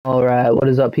Alright, what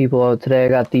is up, people? Today I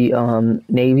got the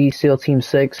Navy SEAL Team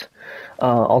 6,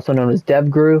 also known as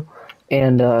DevGru,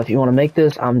 and if you want to make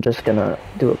this, I'm just gonna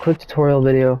do a quick tutorial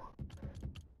video.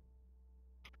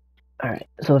 Alright,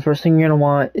 so the first thing you're gonna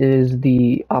want is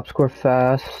the OpsCore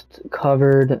Fast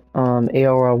covered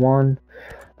AOR1,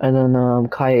 and then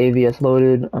Kaya AVS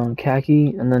loaded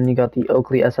khaki, and then you got the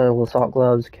Oakley SL Assault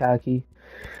Gloves khaki,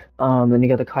 then you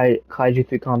got the Kaiju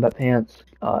 3 Combat Pants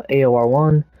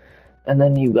AOR1. And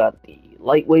then you got the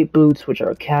lightweight boots, which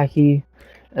are khaki.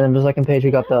 And then the second page,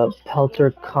 you got the Pelter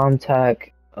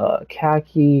Contact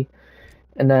khaki.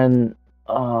 And then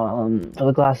for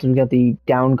the glasses, we got the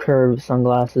down curve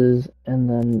sunglasses. And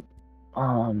then,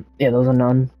 yeah, those are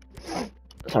none.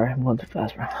 Sorry, I'm going too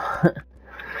fast, bro. I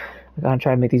gotta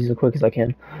try to make these as quick as I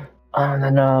can. And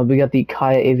then we got the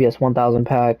Kaya AVS 1000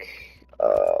 pack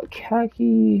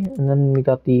khaki. And then we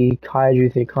got the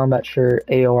Kaiju 3 Combat Shirt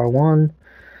AOR1.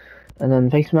 And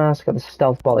then face mask, got the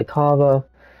Stealth Balaclava,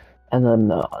 and then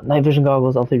night vision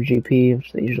goggles, L3GP,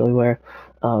 which they usually wear,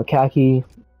 khaki,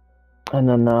 and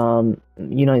then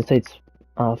United States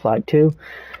flag too.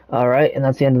 Alright, and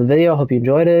that's the end of the video. Hope you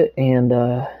enjoyed it, and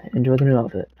enjoy the new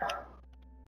outfit.